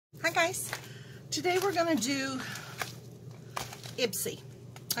Hi guys, today we're going to do Ipsy.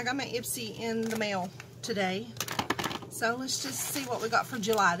 I got my Ipsy in the mail today, so let's just see what we got for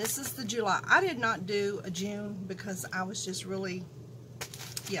July. This is the July. I did not do a June because I was just really,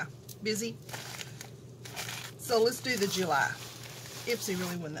 busy. So let's do the July. Ipsy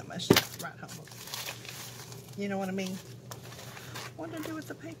really wasn't that much to write home. You know what I mean? What did I do with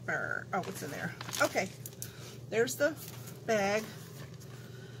the paper? Oh, what's in there? Okay, there's the bag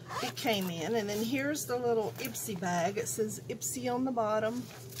it came in, and then here's the little Ipsy bag. It says Ipsy on the bottom,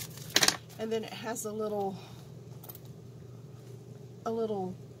 and then it has a little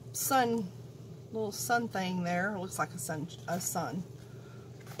sun thing there. It looks like a sun.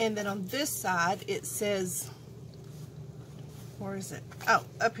 And then on this side it says, where is it? Oh,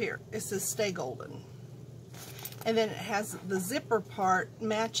 up here it says Stay Golden. And then it has the zipper part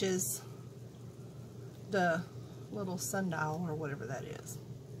matches the little sundial or whatever that is.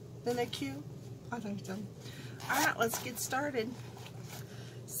 Isn't that cute? I think so. Alright, let's get started.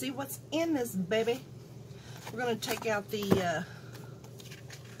 See what's in this baby. We're going to take out the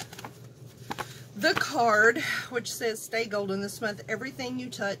card, which says Stay Golden this month. Everything you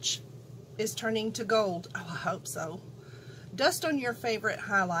touch is turning to gold. Oh, I hope so. Dust on your favorite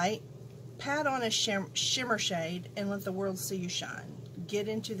highlight. Pat on a shimmer shade and let the world see you shine. Get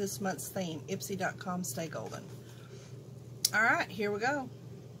into this month's theme. Ipsy.com Stay Golden. Alright, here we go.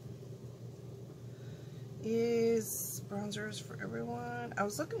 Is bronzers for everyone. I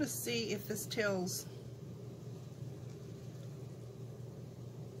was looking to see if this tells.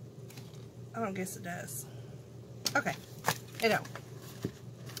 I don't guess it does. Okay, it don't.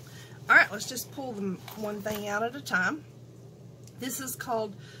 Alright, let's just pull them one thing out at a time. This is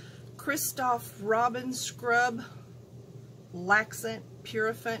called Christoph Robin Scrub Laxant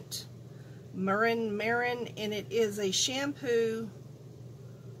Purifiant Marin, and it is a shampoo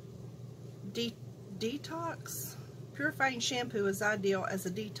detox. Purifying shampoo is ideal as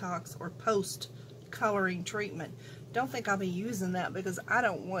a detox or post coloring treatment. Don't think I'll be using that because I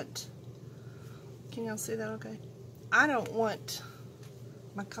don't want, can y'all see that okay? I don't want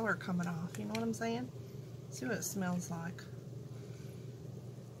my color coming off, you know what I'm saying? See what it smells like.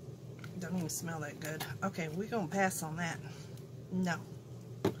 Don't even smell that good. Okay, we're gonna pass on that. No,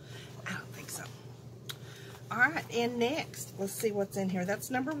 I don't think so. Alright, and next, let's see what's in here. That's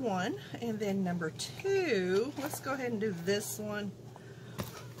number 1. And then number 2, let's go ahead and do this one.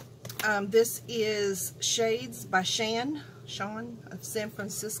 This is Shades by Sean of San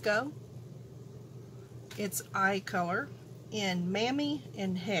Francisco. It's eye color in Mammy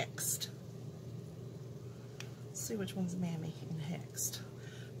and Hexed. Let's see which one's Mammy and Hexed.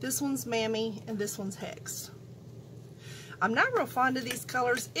 This one's Mammy and this one's Hexed. I'm not real fond of these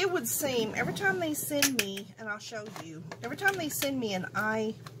colors. It would seem every time they send me, and I'll show you, every time they send me an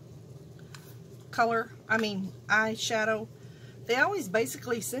eye color, eyeshadow, they always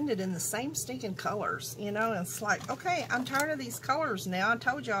basically send it in the same stinking colors, you know, and it's like, okay, I'm tired of these colors now. I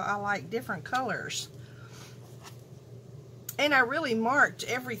told y'all I like different colors. And I really marked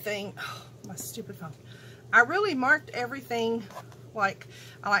everything, oh, my stupid phone. I really marked everything, like,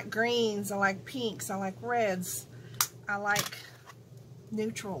 I like greens, I like pinks, I like reds, I like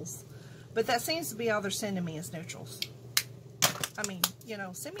neutrals, but that seems to be all they're sending me is neutrals. I mean, you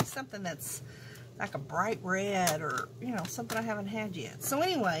know, send me something that's like a bright red or, you know, something I haven't had yet. So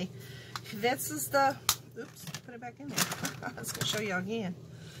anyway, this is the, oops, put it back in there. I was going to show you again.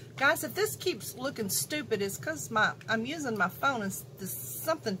 Guys, if this keeps looking stupid, it's because I'm using my phone and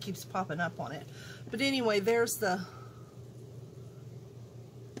something keeps popping up on it. But anyway, that's the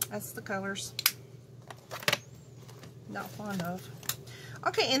colors. Not fond of.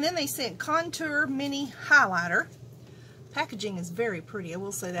 Okay, and then they sent Contour Mini Highlighter. Packaging is very pretty. I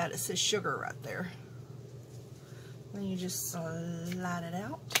will say that. It says sugar right there. Then you just slide it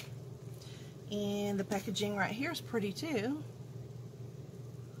out. And the packaging right here is pretty too.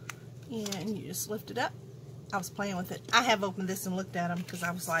 And you just lift it up. I was playing with it. I have opened this and looked at them because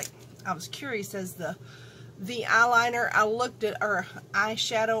I was curious as the eyeliner or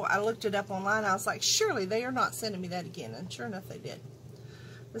eyeshadow, I looked it up online. I was like, surely they are not sending me that again. And sure enough, they did.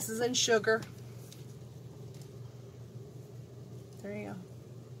 This is in sugar. There you go.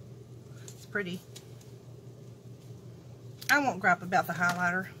 It's pretty. I won't gripe about the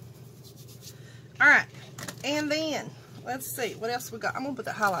highlighter. Alright. And then, let's see. What else we got? I'm going to put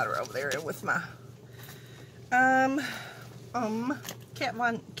the highlighter over there with my Kat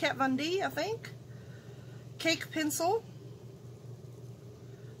Von D, I think. Cake Pencil,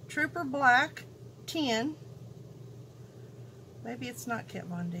 Trooper Black 10. Maybe it's not Kat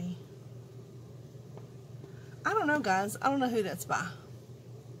Von D. I don't know, guys. I don't know who that's by.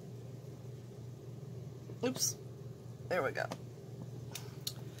 Oops. There we go.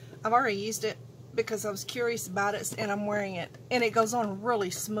 I've already used it because I was curious about it, and I'm wearing it, and it goes on really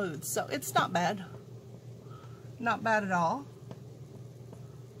smooth, so it's not bad. Not bad at all.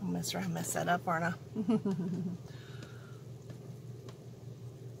 I'll mess that up, aren't I?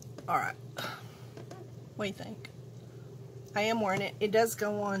 Alright. What do you think? I am wearing it. It does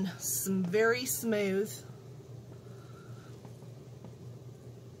go on some very smooth.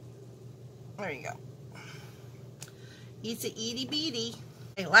 There you go. It's a itty bitty.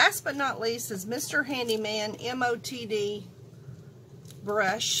 Okay, last but not least is Mr. Handyman MOTD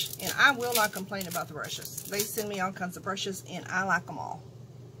brush. And I will not complain about the brushes. They send me all kinds of brushes and I like them all.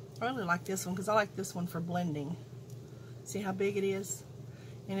 I really like this one because I like this one for blending. See how big it is?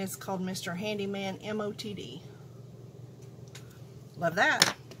 And it's called Mr. Handyman MOTD. Love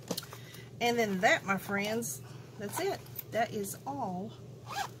that. And then that, my friends, that's it. That is all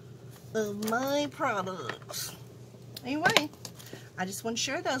of my products. Anyway, I just want to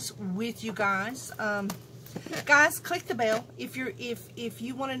share those with you guys. Guys, click the bell if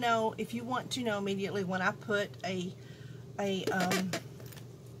you want to know immediately when I put a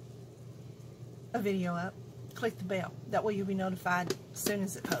video up. Click the bell. That way you'll be notified as soon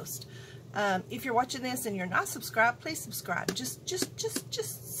as it posts. If you're watching this and you're not subscribed, please subscribe. Just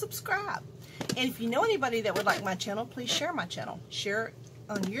subscribe. And if you know anybody that would like my channel, please share my channel. Share it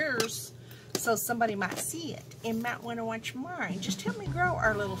on yours so somebody might see it and might want to watch mine. Just help me grow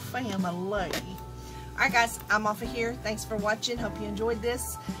our little family. Alright guys, I'm off of here. Thanks for watching. Hope you enjoyed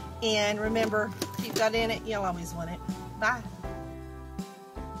this. And remember, if you've got in it, you'll always want it. Bye.